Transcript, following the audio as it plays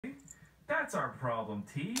That's our problem,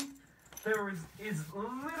 T. There is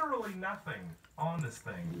literally nothing on this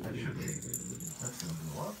thing that should be. That's gonna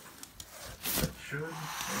blow up. That should.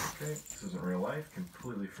 Okay, this isn't real life.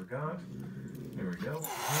 Completely forgot. Here we go.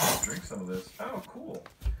 Let's drink some of this. Oh, cool.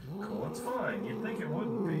 Cool, it's fine. You'd think it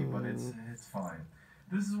wouldn't be, but it's fine.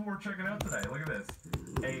 This is what we're checking out today. Look at this.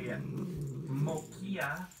 A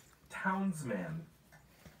Nokia Townsman.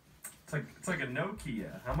 It's like a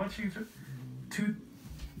Nokia. How much you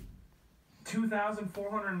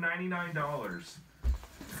 $2,499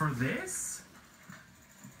 for this?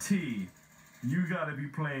 T, you gotta be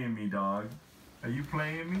playing me, dog. Are you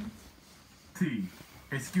playing me? T,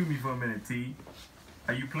 excuse me for a minute, T.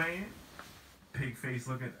 Are you playing? Pig face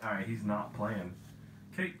looking. Alright, he's not playing.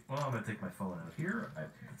 Okay, well, I'm gonna take my phone out here.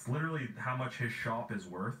 It's literally how much his shop is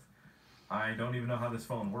worth. I don't even know how this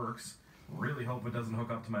phone works. Really hope it doesn't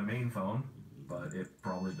hook up to my main phone, but it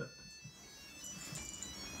probably does.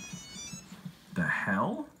 The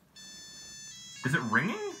hell? Is it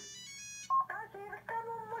ringing?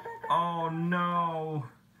 Oh no.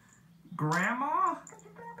 Grandma?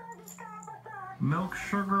 Milk,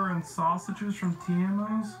 sugar, and sausages from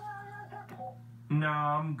TMO's? No,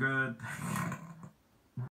 I'm good.